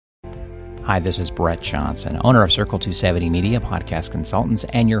Hi, this is Brett Johnson, owner of Circle 270 Media, podcast consultants,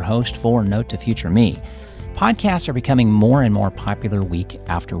 and your host for Note to Future Me. Podcasts are becoming more and more popular week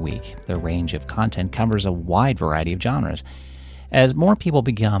after week. The range of content covers a wide variety of genres. As more people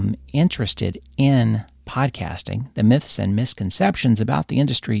become interested in podcasting, the myths and misconceptions about the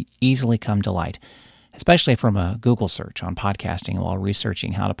industry easily come to light, especially from a Google search on podcasting while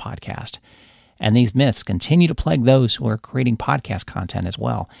researching how to podcast. And these myths continue to plague those who are creating podcast content as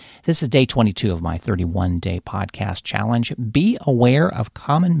well. This is day 22 of my 31-day podcast challenge. Be aware of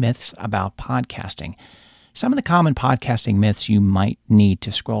common myths about podcasting. Some of the common podcasting myths you might need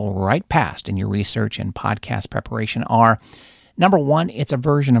to scroll right past in your research and podcast preparation are, number one, it's a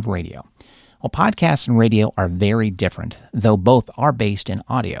version of radio. Well, podcasts and radio are very different, though both are based in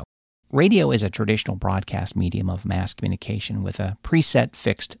audio. Radio is a traditional broadcast medium of mass communication with a preset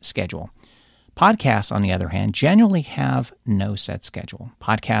fixed schedule. Podcasts, on the other hand, generally have no set schedule.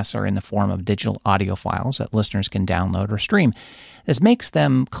 Podcasts are in the form of digital audio files that listeners can download or stream. This makes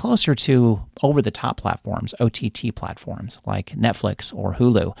them closer to over-the-top platforms, OTT platforms, like Netflix or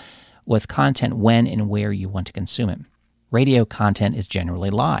Hulu, with content when and where you want to consume it. Radio content is generally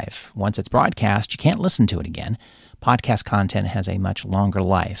live. Once it's broadcast, you can't listen to it again. Podcast content has a much longer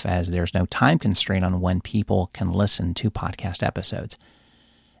life, as there's no time constraint on when people can listen to podcast episodes.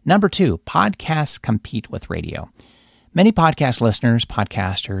 Number two, podcasts compete with radio. Many podcast listeners,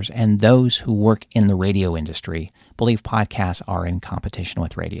 podcasters, and those who work in the radio industry believe podcasts are in competition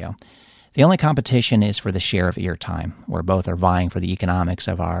with radio. The only competition is for the share of ear time, where both are vying for the economics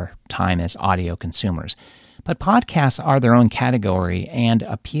of our time as audio consumers. But podcasts are their own category and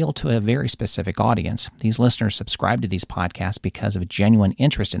appeal to a very specific audience. These listeners subscribe to these podcasts because of a genuine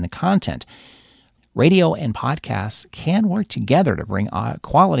interest in the content. Radio and podcasts can work together to bring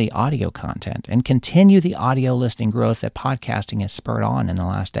quality audio content and continue the audio listening growth that podcasting has spurred on in the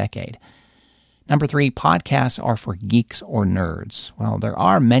last decade. Number three, podcasts are for geeks or nerds. Well, there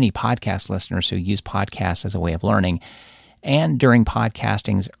are many podcast listeners who use podcasts as a way of learning, and during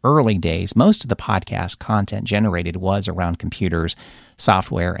podcasting's early days, most of the podcast content generated was around computers,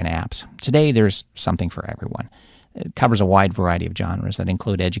 software, and apps. Today, there's something for everyone. It covers a wide variety of genres that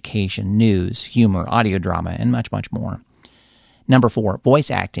include education, news, humor, audio drama, and much, much more. Number four, voice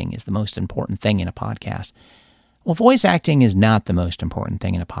acting is the most important thing in a podcast. Well, voice acting is not the most important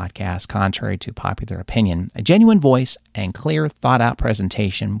thing in a podcast, contrary to popular opinion. A genuine voice and clear, thought-out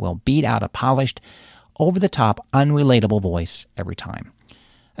presentation will beat out a polished, over-the-top, unrelatable voice every time.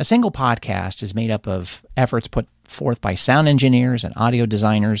 A single podcast is made up of efforts put forth by sound engineers and audio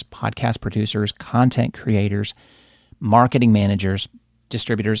designers, podcast producers, content creators, marketing managers,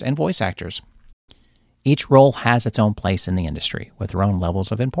 distributors, and voice actors. Each role has its own place in the industry with their own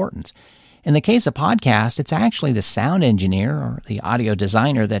levels of importance. In the case of podcasts, it's actually the sound engineer or the audio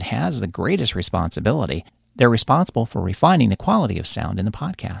designer that has the greatest responsibility. They're responsible for refining the quality of sound in the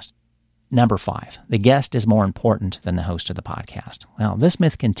podcast. Number five, the guest is more important than the host of the podcast. Well, this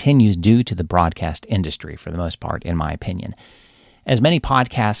myth continues due to the broadcast industry for the most part, in my opinion. As many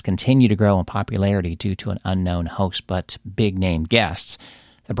podcasts continue to grow in popularity due to an unknown host but big-name guests,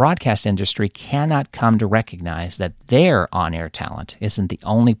 the broadcast industry cannot come to recognize that their on-air talent isn't the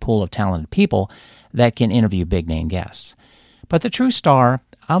only pool of talented people that can interview big-name guests. But the true star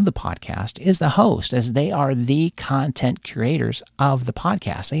of the podcast is the host, as they are the content curators of the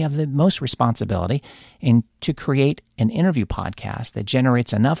podcast. They have the most responsibility to create an interview podcast that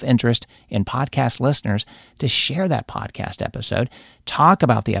generates enough interest in podcast listeners to share that podcast episode, talk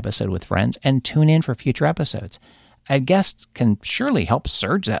about the episode with friends, and tune in for future episodes. A guest can surely help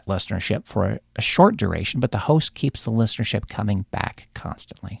surge that listenership for a short duration, but the host keeps the listenership coming back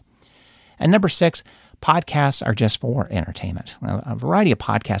constantly. And number six, podcasts are just for entertainment. Now, a variety of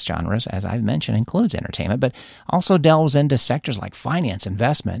podcast genres, as I've mentioned, includes entertainment, but also delves into sectors like finance,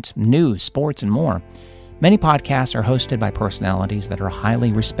 investment, news, sports, and more. Many podcasts are hosted by personalities that are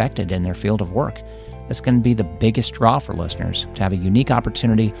highly respected in their field of work. This can be the biggest draw for listeners to have a unique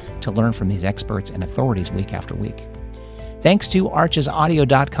opportunity to learn from these experts and authorities week after week. Thanks to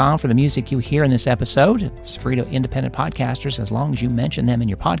archesaudio.com for the music you hear in this episode. It's free to independent podcasters as long as you mention them in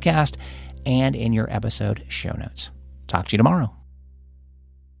your podcast and in your episode show notes. Talk to you tomorrow.